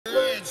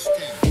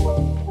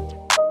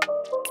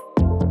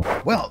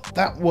Well,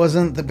 that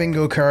wasn't the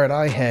bingo card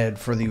I had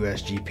for the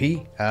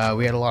USGP.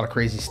 We had a lot of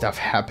crazy stuff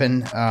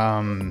happen.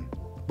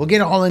 We'll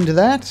get all into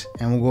that,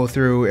 and we'll go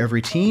through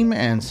every team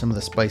and some of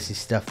the spicy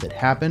stuff that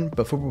happened.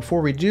 But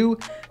before we do,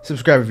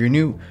 subscribe if you're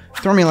new,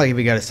 throw me a like if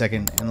you got a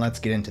second, and let's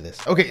get into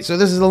this. Okay, so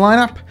this is the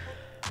lineup.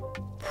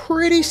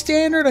 Pretty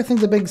standard. I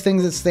think the big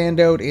things that stand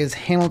out is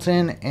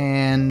Hamilton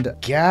and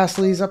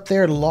Gasly's up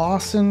there.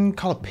 Lawson,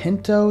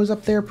 Colapinto is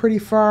up there pretty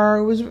far.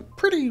 It was a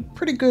pretty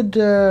good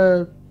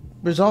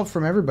result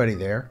from everybody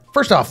there.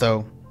 First off,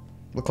 though,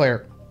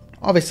 Leclerc.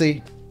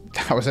 Obviously,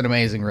 that was an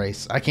amazing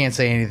race. I can't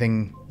say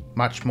anything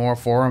much more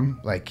for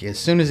him. Like, as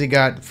soon as he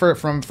got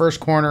from first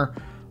corner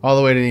all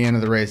the way to the end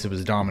of the race, it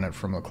was dominant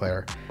from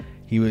Leclerc.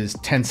 He was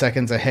 10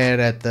 seconds ahead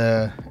at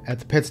the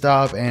pit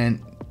stop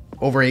and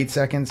over 8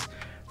 seconds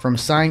from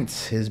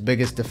Sainz, his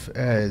biggest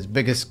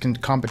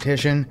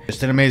competition.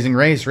 Just an amazing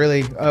race,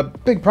 really.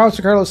 Big props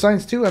to Carlos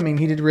Sainz too. I mean,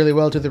 he did really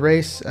well to the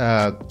race.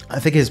 I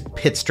think his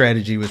pit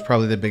strategy was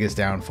probably the biggest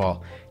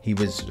downfall. He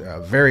was a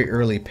very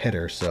early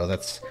pitter, so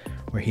that's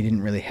where he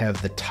didn't really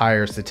have the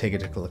tires to take it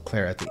to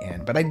Leclerc at the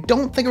end. But I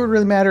don't think it would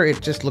really matter.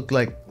 It just looked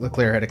like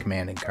Leclerc had a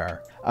commanding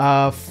car.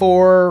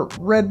 For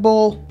Red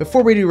Bull,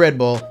 before we do Red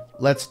Bull,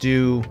 let's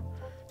do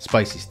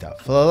spicy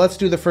stuff. So let's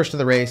do the first of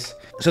the race.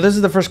 So this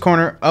is the first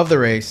corner of the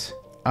race.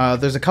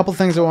 There's a couple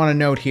things I want to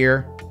note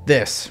here.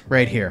 This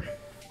right here.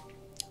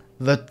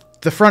 The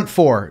front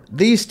four.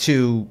 These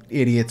two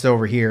idiots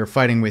over here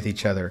fighting with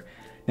each other.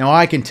 Now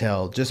I can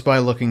tell just by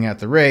looking at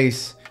the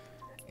race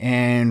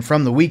and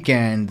from the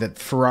weekend that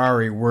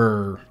Ferrari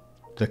were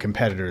the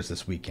competitors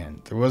this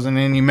weekend. There wasn't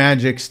any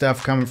magic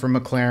stuff coming from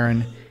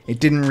McLaren. It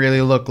didn't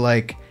really look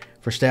like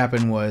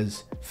Verstappen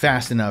was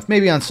fast enough.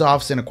 Maybe on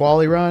softs in a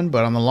quali run,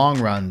 but on the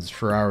long runs,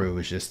 Ferrari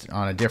was just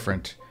on a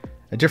different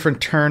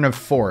turn of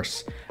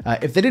force.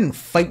 If they didn't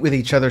fight with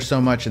each other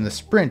so much in the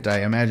sprint,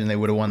 I imagine they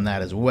would have won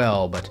that as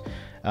well, but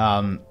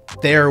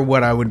they're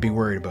what I would be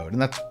worried about,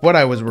 and that's what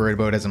I was worried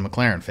about as a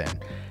McLaren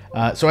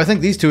fan. So I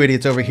think these two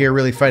idiots over here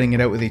really fighting it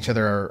out with each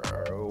other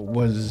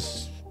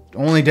was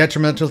only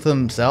detrimental to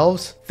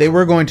themselves. They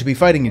were going to be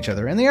fighting each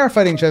other, and they are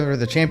fighting each other for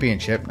the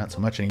championship, not so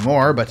much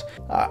anymore, but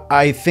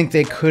I think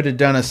they could have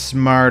done a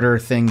smarter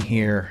thing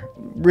here.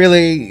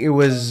 Really, it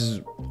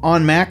was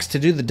on Max to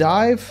do the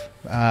dive,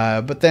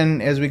 but then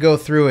as we go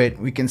through it,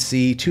 we can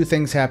see two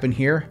things happen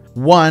here.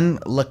 One,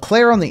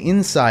 Leclerc on the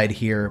inside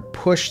here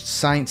pushed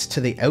Sainz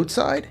to the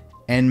outside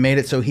and made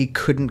it so he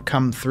couldn't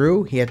come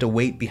through. He had to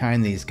wait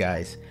behind these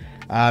guys.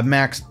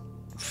 Max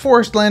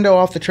forced Lando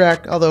off the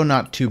track, although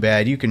not too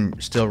bad. You can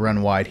still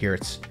run wide here.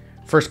 It's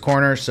first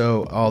corner,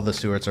 so all the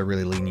stewards are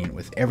really lenient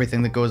with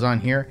everything that goes on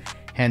here.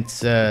 Hence,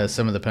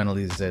 some of the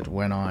penalties that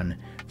went on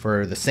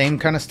for the same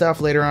kind of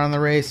stuff later on in the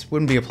race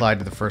wouldn't be applied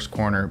to the first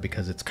corner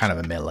because it's kind of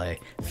a melee.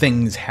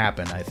 Things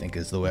happen, I think,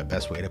 is the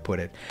best way to put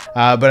it.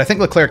 But I think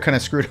Leclerc kind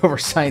of screwed over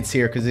Sainz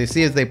here because you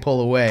see as they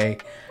pull away,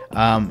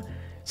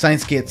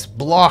 Sainz gets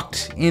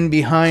blocked in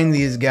behind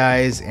these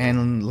guys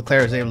and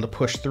Leclerc is able to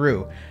push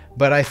through.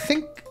 But I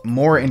think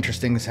more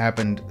interesting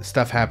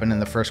stuff happened in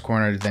the first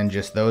corner than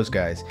just those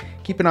guys.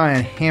 Keep an eye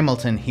on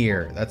Hamilton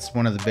here. That's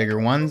one of the bigger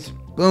ones.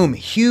 Boom,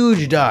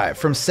 huge dive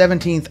from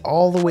 17th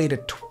all the way to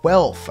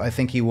 12th, I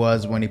think he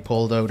was when he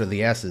pulled out of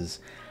the S's.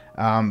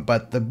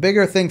 But the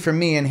bigger thing for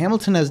me, and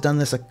Hamilton has done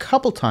this a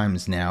couple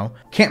times now,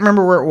 can't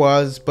remember where it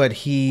was, but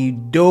he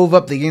dove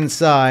up the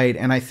inside,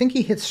 and I think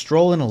he hit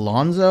Stroll and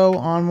Alonso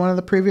on one of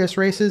the previous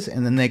races,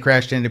 and then they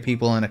crashed into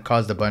people and it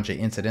caused a bunch of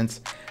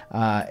incidents.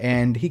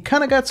 And he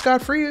kind of got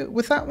scot-free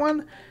with that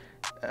one.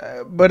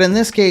 But in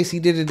this case, he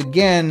did it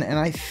again, and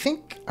I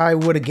think I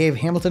would have gave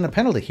Hamilton a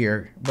penalty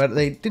here, but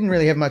they didn't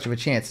really have much of a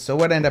chance. So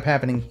what ended up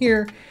happening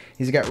here,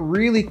 he's got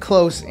really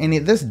close, and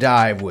this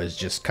dive was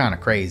just kind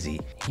of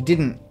crazy. He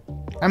didn't,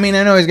 I mean,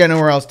 I know he's got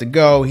nowhere else to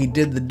go. He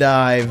did the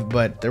dive,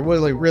 but there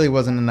really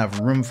wasn't enough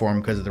room for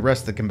him because the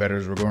rest of the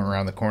competitors were going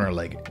around the corner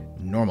like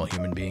normal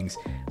human beings.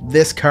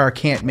 This car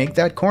can't make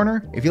that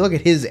corner. If you look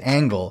at his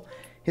angle,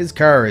 his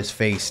car is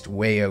faced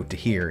way out to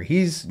here.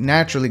 He's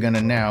naturally going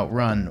to now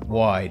run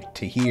wide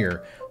to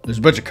here. There's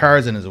a bunch of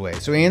cars in his way.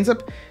 So he ends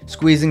up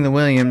squeezing the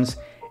Williams,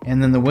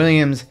 and then the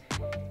Williams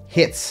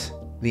hits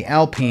the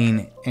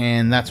Alpine,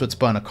 and that's what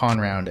spun a con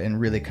round and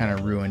really kind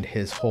of ruined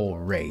his whole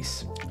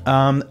race.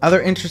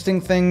 Other interesting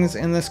things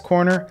in this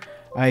corner,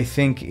 I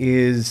think,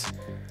 is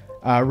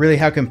really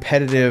how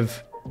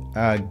competitive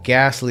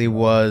Gasly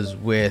was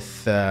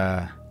with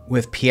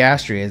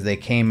Piastri as they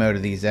came out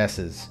of these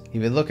S's.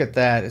 If you look at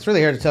that, it's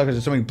really hard to tell because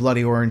there's so many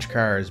bloody orange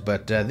cars,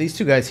 but these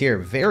two guys here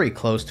are very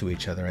close to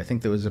each other. I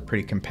think there was a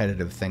pretty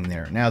competitive thing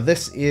there. Now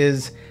this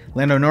is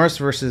Lando Norris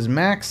versus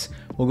Max.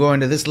 We'll go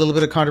into this little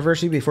bit of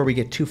controversy before we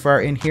get too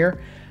far in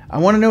here. I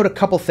want to note a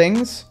couple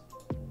things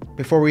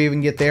before we even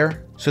get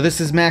there. So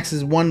this is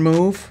Max's one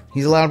move.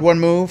 He's allowed one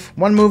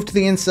move to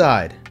the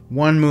inside,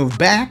 one move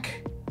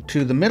back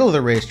to the middle of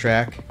the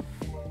racetrack,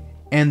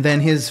 and then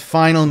his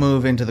final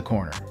move into the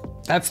corner.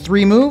 That's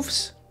 3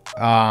 moves.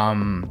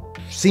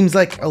 Seems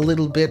like a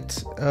little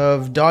bit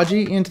of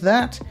dodgy into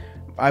that.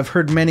 I've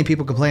heard many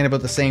people complain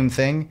about the same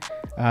thing.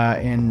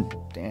 And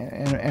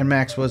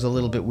Max was a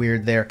little bit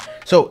weird there.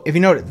 So if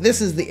you notice,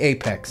 this is the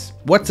apex.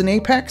 What's an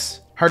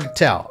apex? Hard to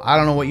tell. I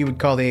don't know what you would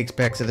call the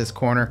apex of this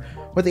corner.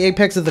 What the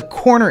apex of the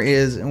corner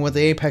is and what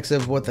the apex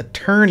of what the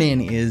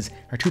turn-in is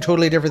are two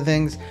totally different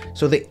things.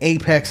 So the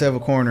apex of a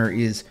corner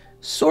is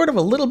sort of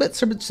a little bit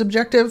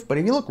subjective, but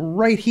if you look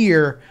right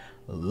here,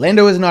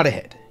 Lando is not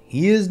ahead.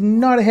 He is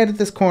not ahead at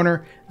this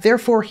corner.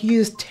 Therefore, he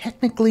is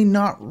technically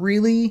not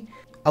really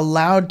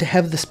allowed to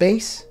have the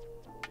space.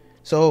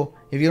 So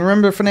if you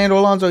remember Fernando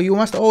Alonso, you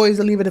must always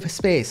leave it a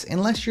space,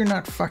 unless you're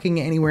not fucking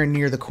anywhere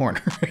near the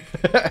corner.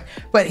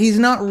 But he's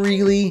not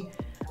really,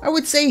 I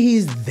would say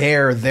he's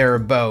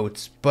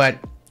thereabouts, but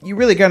you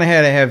really kind of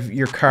had to have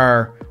your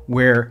car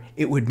where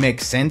it would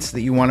make sense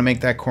that you want to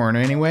make that corner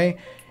anyway.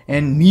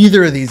 And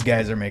neither of these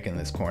guys are making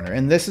this corner.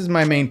 And this is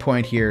my main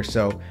point here.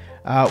 So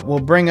we'll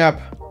bring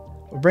up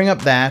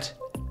that,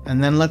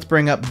 and then let's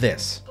bring up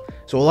this.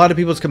 So a lot of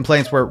people's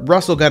complaints were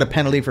Russell got a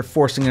penalty for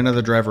forcing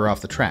another driver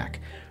off the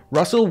track.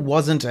 Russell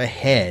wasn't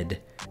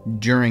ahead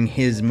during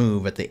his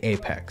move at the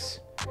apex,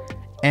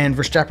 and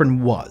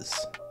Verstappen was.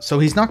 So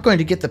he's not going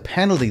to get the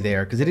penalty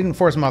there because he didn't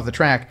force him off the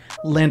track.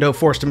 Lando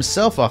forced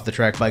himself off the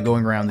track by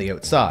going around the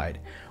outside,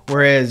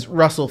 whereas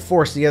Russell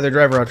forced the other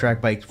driver off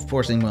track by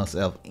forcing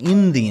himself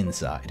in the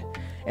inside.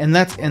 And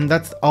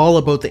that's all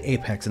about the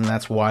apex, and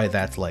that's why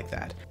that's like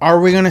that.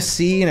 Are we going to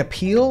see an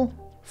appeal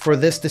for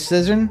this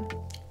decision?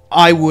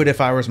 I would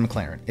if I was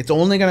McLaren. It's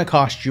only going to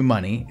cost you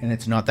money, and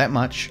it's not that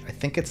much. I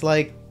think it's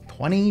like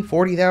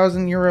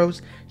 40,000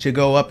 euros to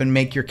go up and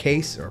make your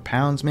case, or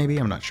pounds maybe,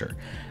 I'm not sure,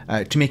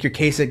 to make your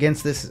case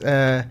against this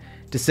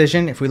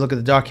decision. If we look at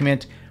the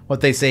document, what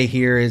they say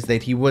here is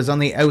that he was on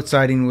the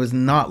outside and was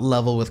not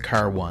level with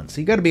car 1. So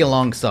you got to be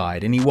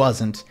alongside, and he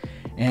wasn't.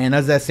 And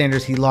as that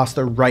standards, he lost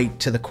the right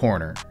to the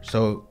corner.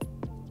 So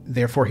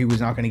therefore, he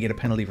was not going to get a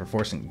penalty for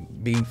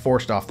being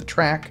forced off the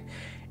track.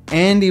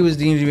 And he was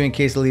deemed to be in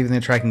case of leaving the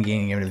track and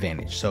gaining an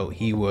advantage. So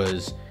he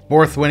was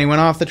 4th when he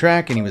went off the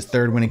track, and he was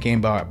 3rd when he came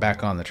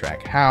back on the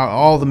track. How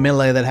all the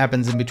melee that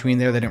happens in between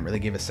there, they didn't really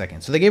give a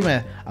second. So they gave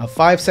him a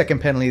 5-second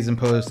penalty as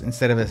imposed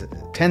instead of a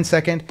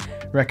 10-second,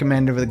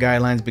 recommended over the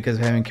guidelines because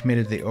of having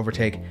committed the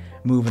overtake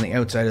move on the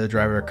outside of the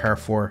driver of car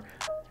 4.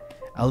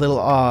 A little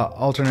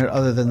alternate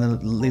other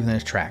than leaving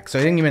his track. So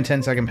he didn't give him a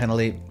 10-second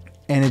penalty,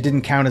 and it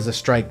didn't count as a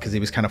strike because he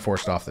was kind of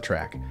forced off the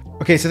track.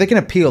 Okay, so they can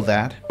appeal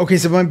that. Okay,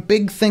 so my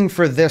big thing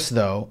for this,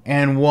 though,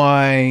 and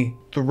why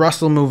the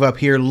Russell move up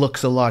here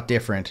looks a lot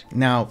different.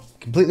 Now,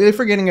 completely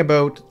forgetting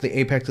about the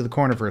apex of the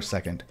corner for a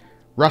second,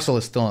 Russell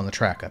is still on the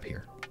track up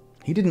here.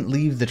 He didn't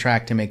leave the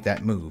track to make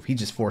that move. He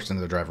just forced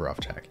another driver off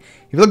track.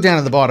 If you look down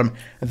at the bottom,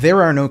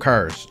 there are no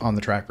cars on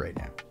the track right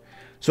now.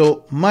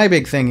 So my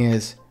big thing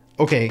is,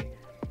 okay,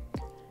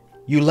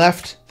 you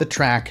left the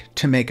track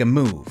to make a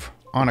move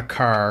on a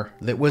car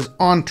that was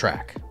on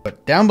track,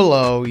 but down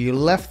below you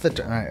left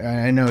the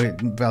I know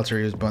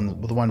Valtteri was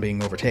the one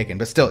being overtaken,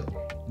 but still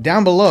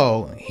down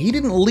below he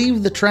didn't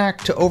leave the track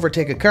to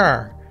overtake a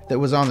car that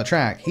was on the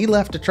track. He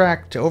left the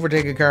track to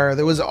overtake a car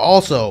that was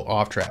also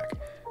off track.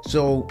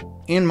 So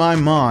in my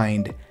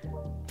mind,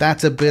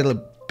 that's a bit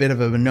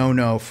of a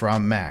no-no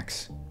from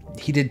Max.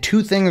 He did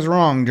 2 things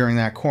wrong during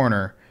that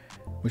corner,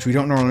 which we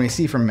don't normally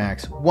see from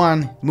Max.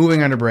 1,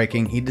 moving under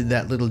braking. He did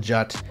that little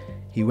jut.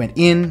 He went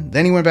in,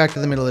 then he went back to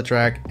the middle of the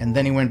track, and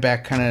then he went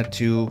back kind of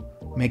to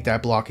make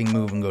that blocking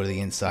move and go to the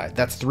inside.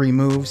 That's 3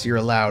 moves. You're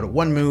allowed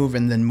 1 move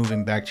and then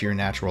moving back to your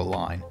natural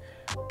line.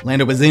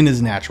 Lando was in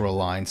his natural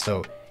line,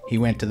 so he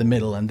went to the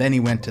middle and then he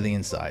went to the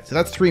inside. So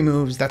that's 3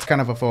 moves. That's kind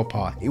of a faux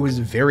pas. It was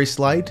very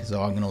slight,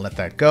 so I'm going to let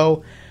that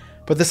go.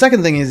 But the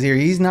second thing is here,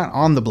 he's not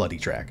on the bloody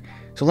track.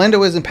 So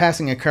Lando isn't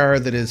passing a car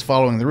that is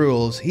following the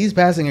rules. He's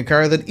passing a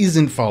car that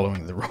isn't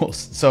following the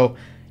rules. So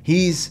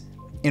he's,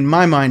 in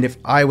my mind, if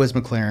I was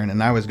McLaren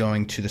and I was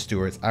going to the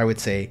stewards, I would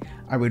say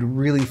I would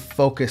really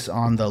focus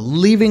on the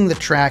leaving the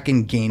track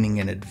and gaining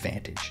an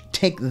advantage.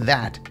 Take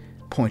that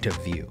point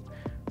of view.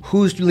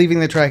 Who's leaving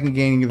the track and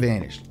gaining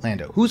advantage?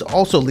 Lando. Who's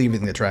also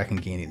leaving the track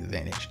and gaining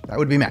advantage? That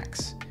would be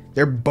Max.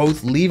 They're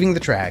both leaving the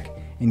track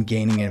and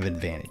gaining an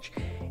advantage.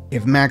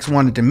 If Max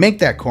wanted to make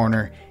that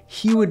corner,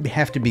 he would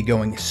have to be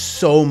going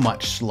so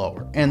much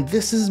slower. And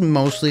this is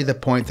mostly the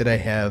point that I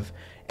have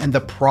and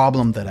the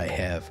problem that I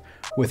have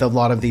with a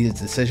lot of these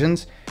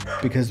decisions,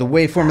 because the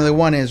way Formula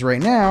 1 is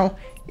right now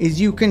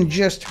is you can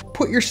just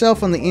put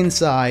yourself on the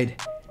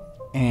inside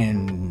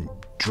and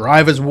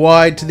drive as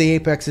wide to the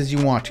apex as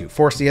you want to,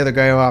 force the other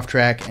guy off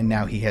track, and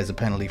now he has a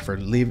penalty for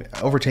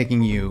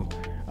overtaking you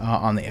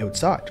on the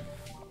outside.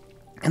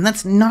 And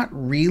that's not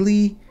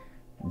really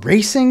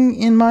racing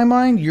in my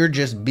mind. You're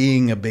just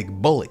being a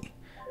big bully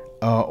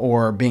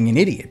or being an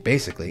idiot,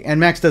 basically. And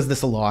Max does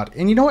this a lot,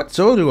 and you know what?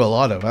 So do a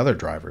lot of other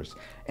drivers,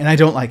 and I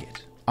don't like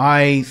it.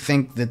 I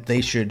think that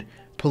they should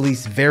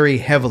police very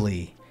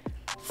heavily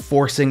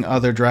forcing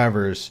other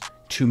drivers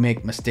to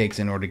make mistakes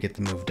in order to get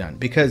the move done.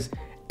 Because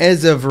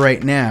as of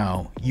right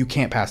now, you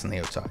can't pass on the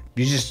outside.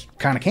 You just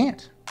kind of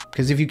can't.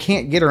 Because if you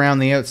can't get around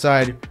the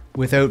outside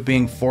without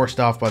being forced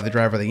off by the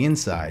driver on the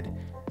inside,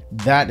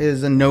 that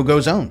is a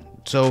no-go zone.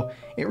 So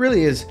it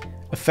really is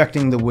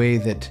affecting the way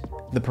that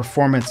the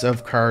performance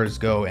of cars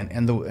go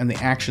and the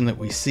action that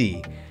we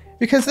see.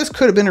 Because this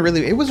could have been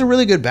it was a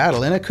really good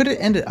battle, and it could have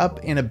ended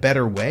up in a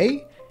better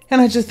way. And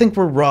I just think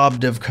we're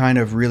robbed of kind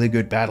of really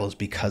good battles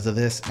because of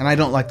this. And I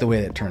don't like the way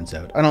that turns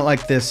out. I don't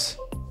like this,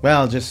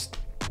 well, just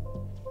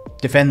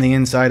defend the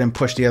inside and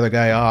push the other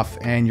guy off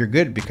and you're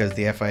good, because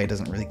the FIA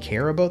doesn't really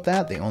care about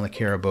that. They only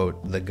care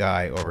about the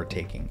guy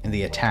overtaking and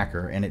the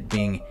attacker and it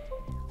being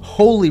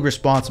wholly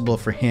responsible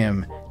for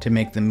him to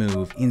make the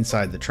move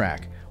inside the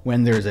track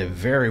when there's a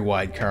very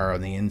wide car on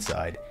the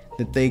inside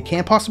that they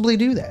can't possibly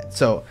do that.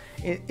 So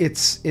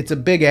it's a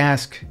big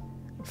ask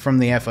from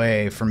the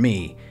FIA for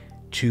me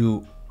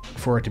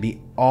for it to be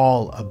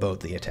all about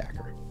the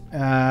attacker.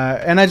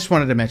 And I just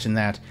wanted to mention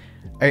that.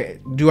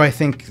 Do I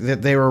think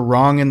that they were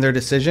wrong in their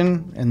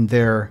decision and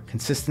their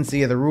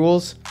consistency of the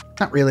rules?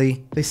 Not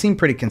really. They seem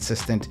pretty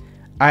consistent.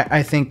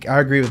 I think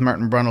I agree with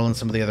Martin Brundle and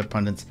some of the other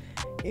pundits.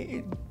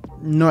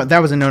 That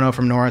was a no-no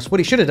from Norris. What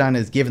he should have done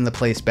is given the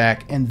place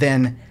back and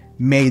then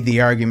made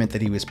the argument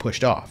that he was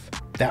pushed off.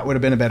 That would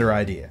have been a better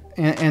idea.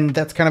 And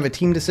that's kind of a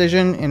team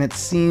decision, and it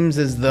seems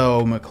as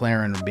though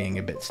McLaren were being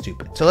a bit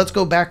stupid. So let's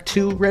go back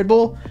to Red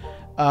Bull.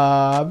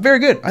 Very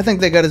good. I think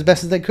they got as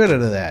best as they could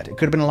out of that. It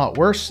could have been a lot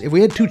worse. If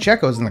we had 2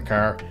 Checos in the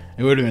car,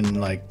 it would have been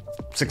like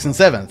 6th and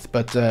 7th.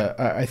 But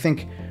I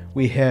think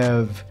we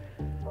have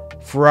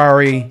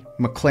Ferrari,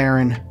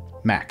 McLaren,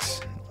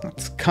 Max.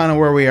 That's kind of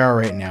where we are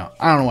right now.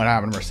 I don't know what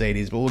happened to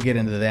Mercedes, but we'll get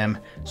into them.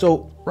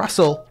 So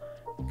Russell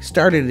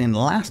started in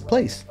last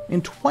place,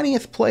 in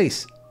 20th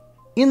place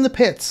in the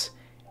pits,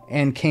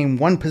 and came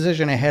 1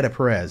 position ahead of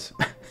Perez.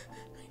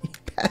 He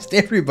passed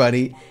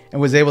everybody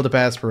and was able to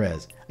pass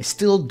Perez. I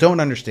still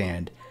don't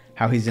understand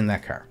how he's in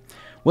that car.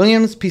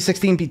 Williams,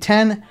 P16,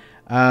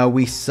 P10.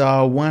 We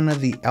saw one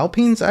of the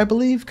Alpines, I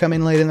believe, come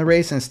in late in the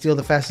race and steal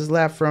the fastest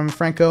lap from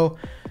Franco.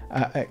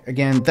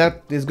 Again,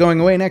 that is going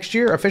away next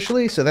year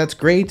officially, so that's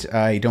great.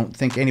 I don't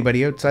think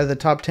anybody outside the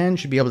top 10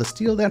 should be able to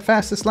steal that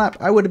fastest lap.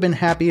 I would have been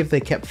happy if they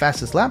kept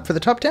fastest lap for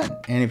the top 10.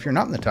 And if you're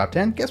not in the top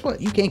 10, guess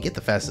what? You can't get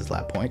the fastest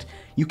lap point.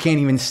 You can't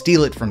even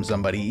steal it from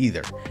somebody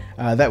either.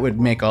 That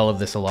would make all of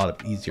this a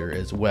lot easier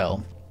as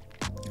well.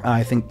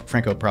 I think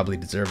Franco probably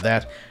deserved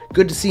that.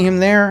 Good to see him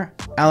there.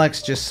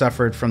 Alex just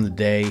suffered from the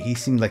day. He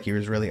seemed like he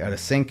was really out of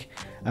sync.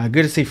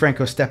 Good to see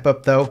Franco step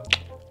up, though.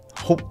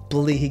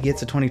 Hopefully he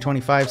gets a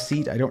 2025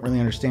 seat. I don't really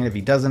understand if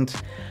he doesn't.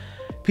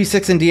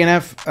 P6 and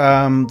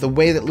DNF. The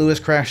way that Lewis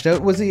crashed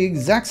out was the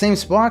exact same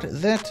spot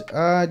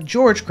that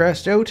George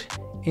crashed out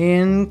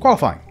in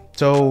qualifying.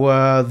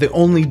 So the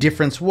only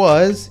difference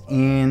was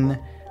in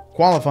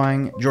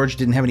qualifying, George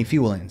didn't have any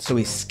fuel in. So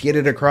he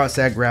skidded across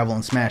that gravel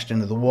and smashed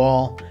into the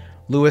wall.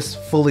 Lewis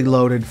fully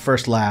loaded,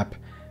 first lap,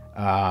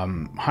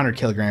 100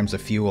 kilograms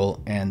of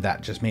fuel, and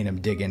that just made him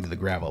dig into the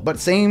gravel. But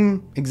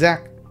same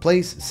exact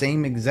place,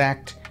 same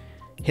exact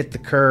hit the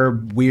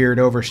curb, weird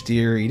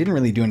oversteer. He didn't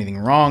really do anything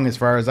wrong as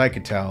far as I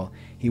could tell.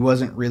 He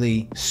wasn't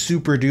really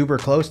super duper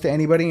close to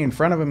anybody in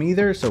front of him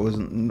either, so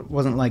it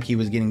wasn't like he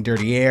was getting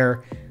dirty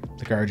air.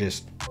 The car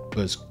just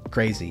was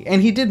crazy.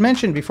 And he did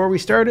mention before we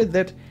started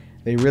that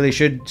they really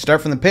should start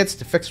from the pits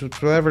to fix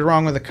whatever's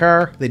wrong with the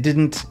car. They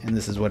didn't, and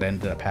this is what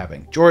ended up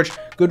happening. George,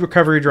 good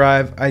recovery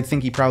drive. I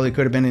think he probably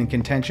could have been in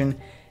contention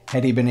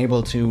had he been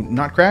able to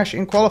not crash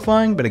in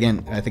qualifying. But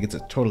again, I think it's a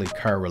totally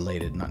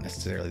car-related, not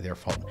necessarily their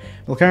fault.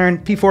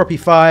 McLaren, P4,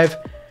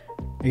 P5.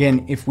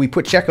 Again, if we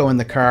put Checo in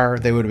the car,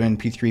 they would have been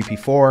P3,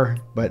 P4.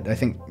 But I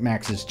think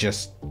Max is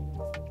just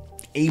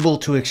able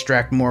to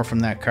extract more from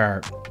that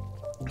car.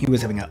 He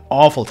was having an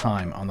awful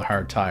time on the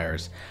hard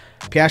tires.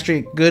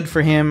 Piastri, good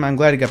for him. I'm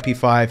glad he got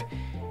P5.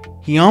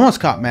 He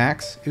almost caught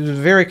Max. He was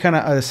very kind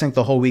of out of sync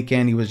the whole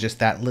weekend. He was just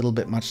that little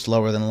bit much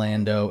slower than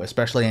Lando,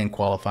 especially in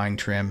qualifying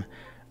trim.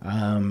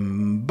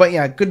 But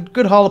yeah,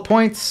 good haul of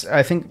points.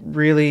 I think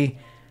really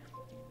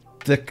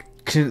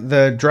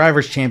the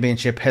Drivers'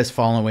 Championship has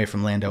fallen away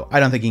from Lando. I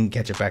don't think he can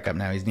catch it back up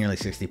now. He's nearly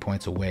 60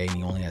 points away, and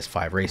he only has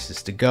 5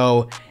 races to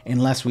go.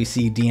 Unless we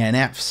see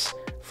DNFs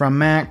from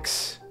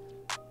Max,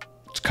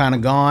 it's kind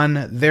of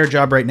gone. Their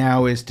job right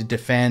now is to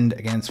defend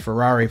against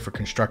Ferrari for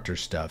constructor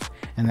stuff,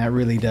 and that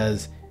really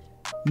does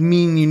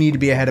mean you need to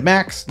be ahead of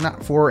Max,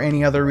 not for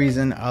any other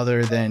reason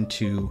other than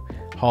to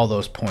haul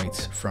those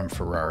points from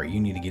Ferrari. You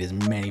need to get as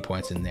many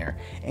points in there,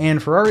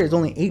 and Ferrari is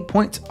only 8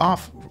 points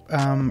off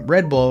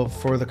Red Bull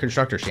for the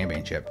Constructors'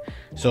 Championship.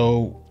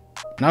 So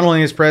not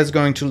only is Perez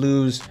going to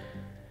lose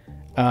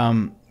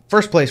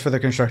first place for the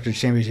Constructors'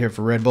 Championship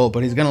for Red Bull,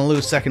 but he's going to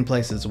lose second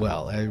place as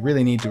well. I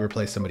really need to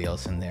replace somebody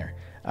else in there.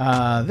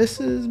 This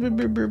is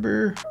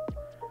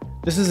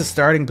the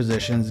starting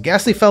positions.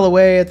 Gasly fell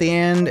away at the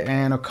end,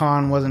 and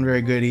Ocon wasn't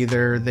very good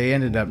either. They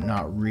ended up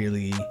not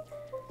really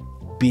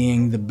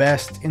being the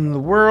best in the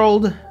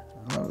world.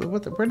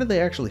 Where did they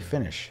actually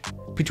finish?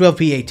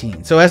 P12,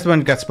 P18. So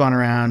Esteban got spun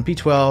around.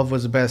 P12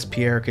 was the best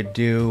Pierre could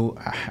do.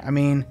 I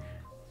mean,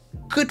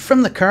 good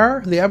from the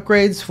car. The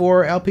upgrades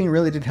for Alpine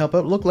really did help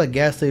out. Looked like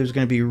Gasly was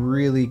going to be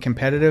really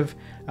competitive,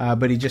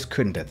 but he just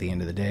couldn't at the end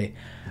of the day.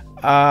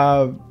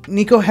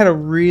 Nico had a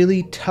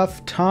really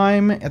tough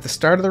time at the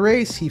start of the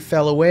race. He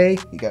fell away.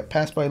 He got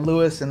passed by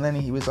Lewis, and then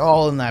he was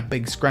all in that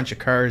big scrunch of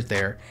cars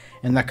there.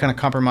 And that kind of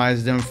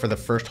compromised him for the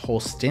first whole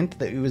stint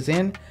that he was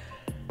in.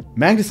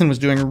 Magnussen was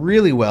doing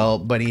really well,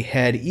 but he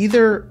had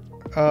either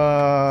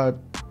a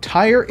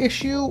tire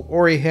issue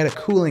or he had a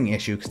cooling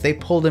issue, because they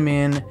pulled him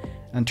in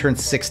on turn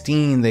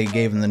 16. They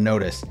gave him the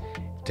notice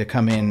to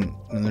come in,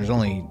 and there's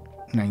only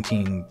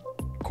 19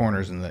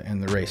 corners in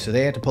the race, so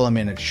they had to pull him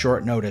in at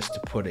short notice to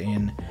put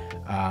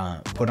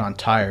on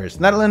tires,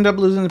 and that'll end up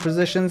losing the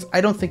positions.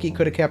 I don't think he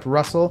could have kept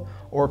Russell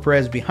or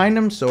Perez behind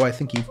him, so I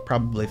think he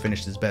probably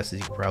finished as best as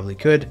he probably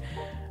could.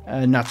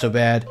 Not so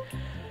bad.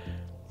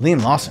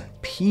 Liam Lawson,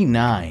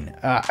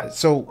 P9.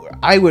 So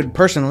I would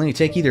personally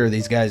take either of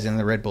these guys in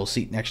the Red Bull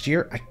seat next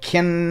year. I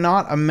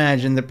cannot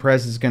imagine that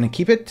Perez is going to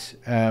keep it.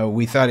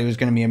 We thought he was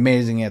going to be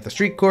amazing at the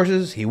street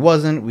courses. He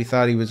wasn't. We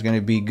thought he was going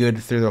to be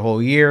good through the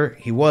whole year.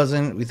 He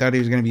wasn't. We thought he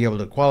was going to be able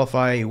to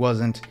qualify. He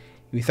wasn't.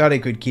 We thought he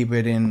could keep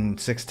it in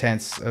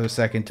 0.6 of a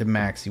second to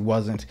Max. He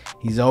wasn't.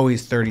 He's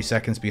always 30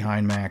 seconds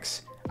behind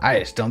Max. I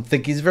just don't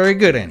think he's very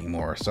good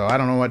anymore, so I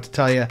don't know what to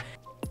tell you.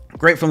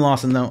 Great from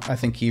Lawson, though. I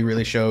think he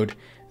really showed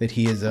that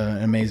he is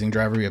an amazing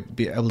driver. He'll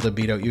be able to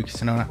beat out Yuki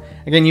Tsunoda.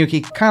 Again, Yuki,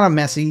 kind of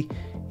messy.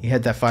 He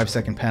had that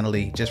 5-second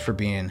penalty just for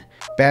being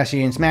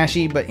bashy and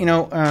smashy, but, you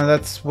know,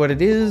 that's what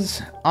it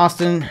is.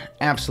 Austin,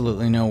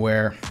 absolutely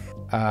nowhere.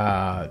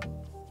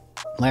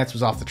 Lance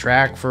was off the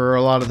track for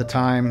a lot of the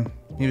time.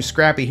 He was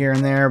scrappy here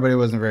and there, but he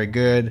wasn't very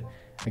good.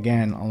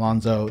 Again,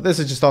 Alonso. This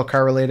is just all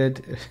car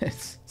related.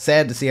 It's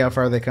sad to see how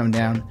far they come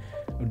down.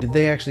 Did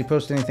they actually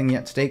post anything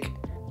yet, Steak?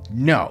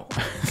 No.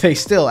 They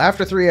still,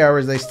 after 3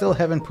 hours, they still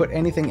haven't put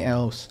anything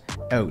else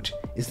out.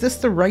 Is this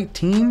the right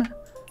team?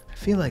 I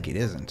feel like it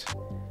isn't.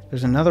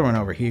 There's another one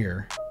over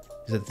here.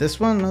 Is it this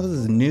one? No, this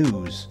is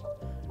news.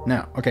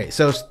 No. Okay,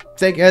 so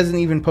Steak hasn't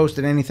even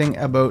posted anything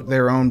about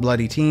their own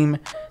bloody team,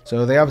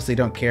 so they obviously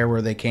don't care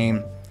where they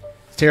came.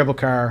 It's a terrible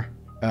car.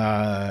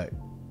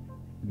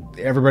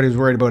 Everybody was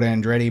worried about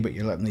Andretti, but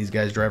you're letting these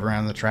guys drive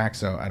around the track,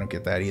 so I don't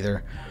get that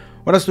either.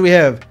 What else do we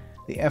have?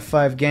 The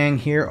F5 gang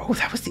here. Oh,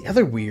 that was the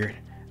other weird.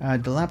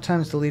 The lap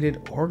times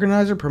deleted.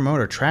 Organizer,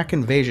 promoter, track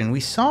invasion. We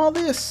saw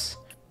this.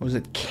 Was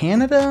it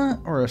Canada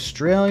or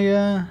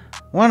Australia?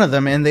 One of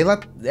them, and they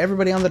let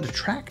everybody on the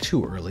track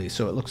too early,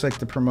 so it looks like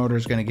the promoter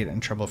is going to get in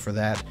trouble for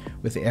that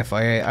with the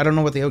FIA. I don't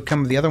know what the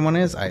outcome of the other one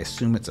is. I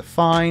assume it's a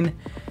fine.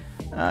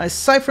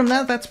 Aside from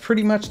that, that's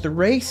pretty much the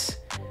race.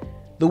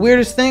 The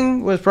weirdest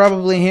thing was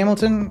probably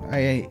Hamilton.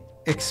 I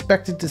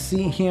expected to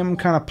see him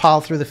kind of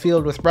pile through the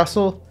field with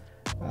Russell,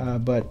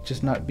 but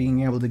just not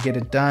being able to get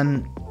it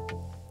done.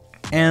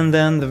 And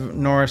then the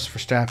Norris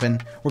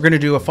Verstappen. We're going to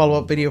do a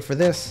follow-up video for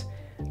this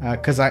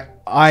because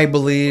I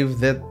believe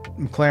that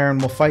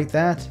McLaren will fight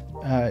that.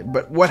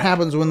 But what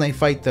happens when they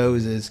fight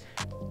those is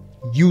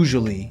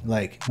usually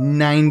like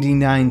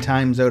 99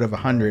 times out of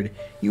 100,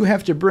 you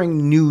have to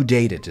bring new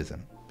data to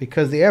them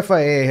because the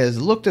FIA has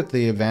looked at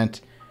the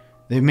event.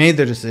 They've made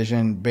their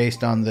decision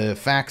based on the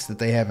facts that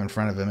they have in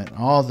front of them and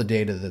all the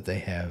data that they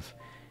have,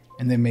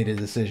 and they made a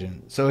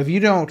decision. So if you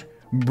don't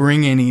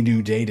bring any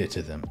new data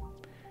to them,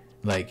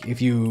 like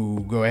if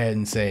you go ahead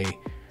and say,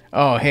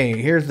 oh, hey,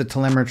 here's the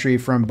telemetry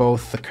from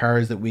both the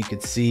cars that we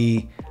could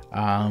see.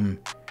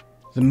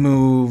 The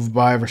move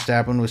by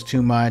Verstappen was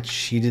too much.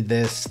 He did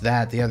this,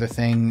 that, the other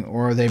thing.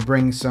 Or they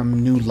bring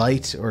some new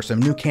light or some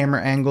new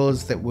camera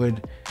angles that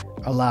would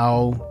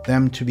allow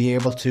them to be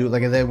able to,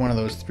 like if they had one of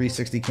those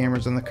 360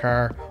 cameras in the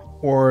car,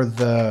 or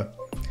the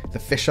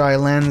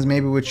fisheye lens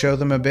maybe would show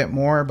them a bit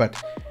more.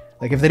 But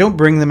like if they don't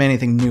bring them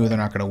anything new, they're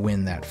not going to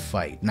win that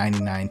fight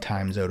 99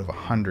 times out of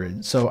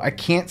 100. So I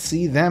can't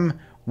see them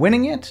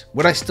winning it.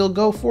 Would I still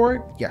go for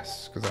it?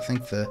 Yes, because I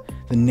think the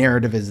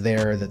narrative is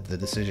there that the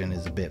decision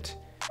is a bit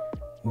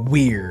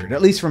weird,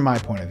 at least from my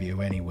point of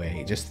view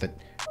anyway, just that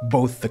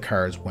both the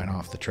cars went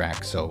off the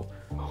track. So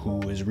who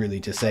is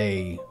really to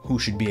say who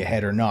should be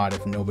ahead or not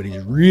if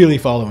nobody's really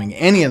following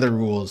any of the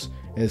rules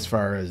as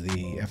far as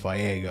the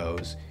FIA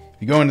goes?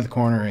 If you go into the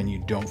corner and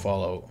you don't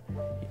follow,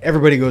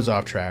 everybody goes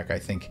off track. I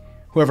think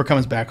whoever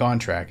comes back on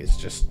track is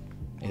just,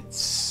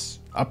 it's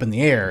up in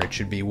the air. It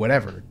should be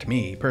whatever, to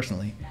me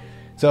personally.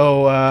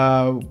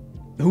 So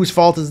whose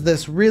fault is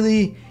this?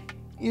 Really,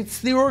 it's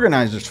the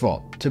organizers'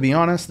 fault. To be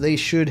honest, they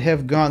should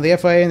have gone, the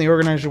FIA and the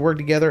organizers work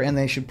together, and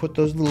they should put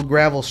those little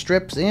gravel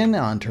strips in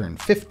on turn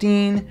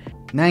 15,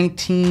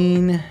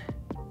 19,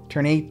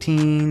 turn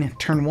 18,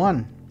 turn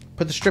 1.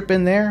 Put the strip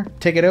in there,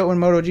 take it out when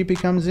MotoGP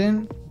comes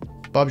in.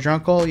 Bob's your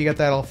uncle, you got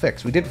that all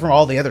fixed. We did it for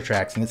all the other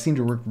tracks, and it seemed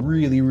to work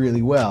really,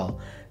 really well.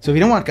 So if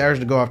you don't want cars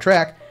to go off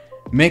track,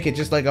 make it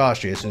just like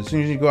Austria. So as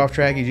soon as you go off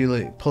track, you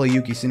usually pull a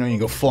Yuki Tsunoda and you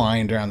go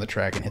flying down the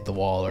track and hit the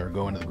wall or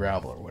go into the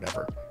gravel or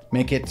whatever.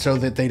 Make it so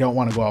that they don't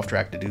want to go off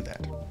track to do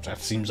that. That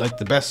seems like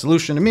the best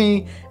solution to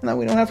me, and that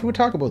we don't have to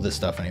talk about this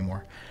stuff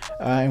anymore.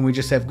 And we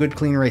just have good,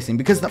 clean racing,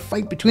 because the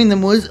fight between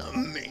them was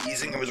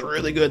amazing. It was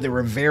really good. They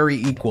were very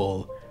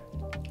equal.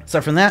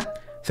 Aside from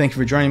that, thank you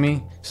for joining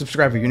me.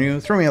 Subscribe if you're new.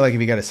 Throw me a like if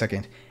you got a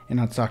second,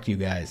 and I'll talk to you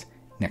guys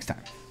next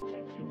time.